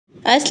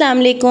Assalamu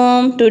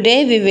alaikum.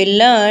 Today we will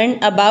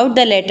learn about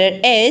the letter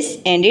S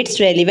and its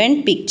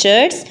relevant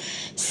pictures: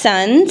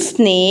 sun,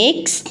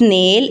 snake,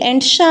 snail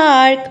and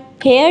shark.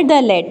 Here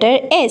the letter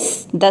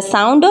S. The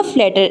sound of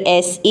letter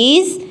S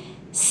is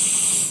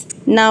S.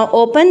 Now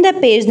open the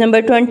page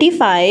number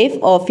 25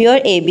 of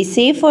your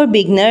ABC for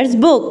Beginners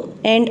book,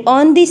 and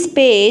on this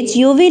page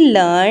you will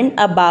learn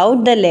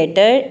about the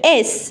letter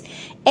S.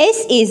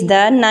 S is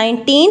the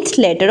 19th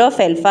letter of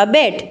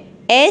alphabet.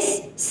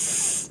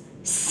 S.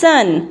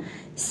 Sun.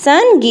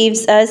 Sun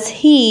gives us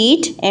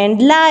heat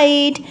and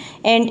light,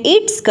 and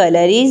its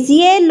color is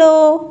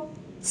yellow.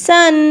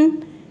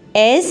 Sun.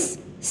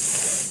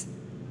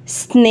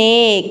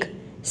 Snake.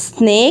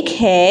 Snake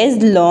has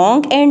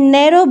long and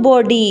narrow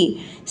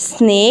body.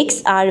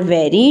 Snakes are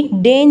very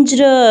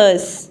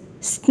dangerous.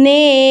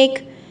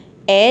 Snake.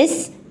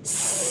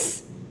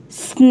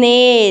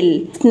 Snail.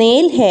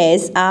 Snail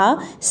has a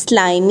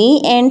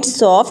slimy and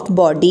soft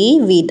body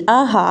with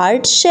a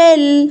hard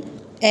shell.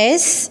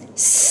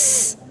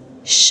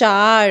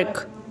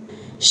 Shark.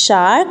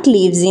 Shark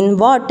lives in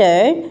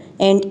water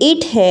and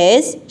it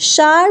has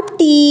sharp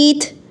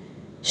teeth.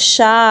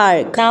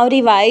 Shark. Now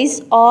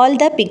revise all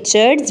the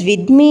pictures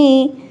with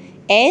me.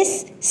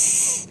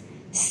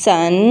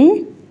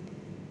 Sun.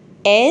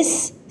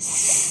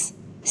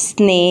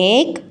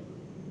 Snake.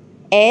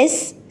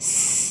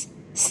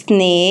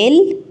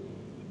 Snail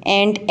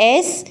and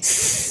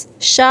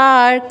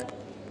shark.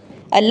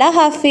 Allah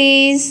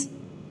Hafiz.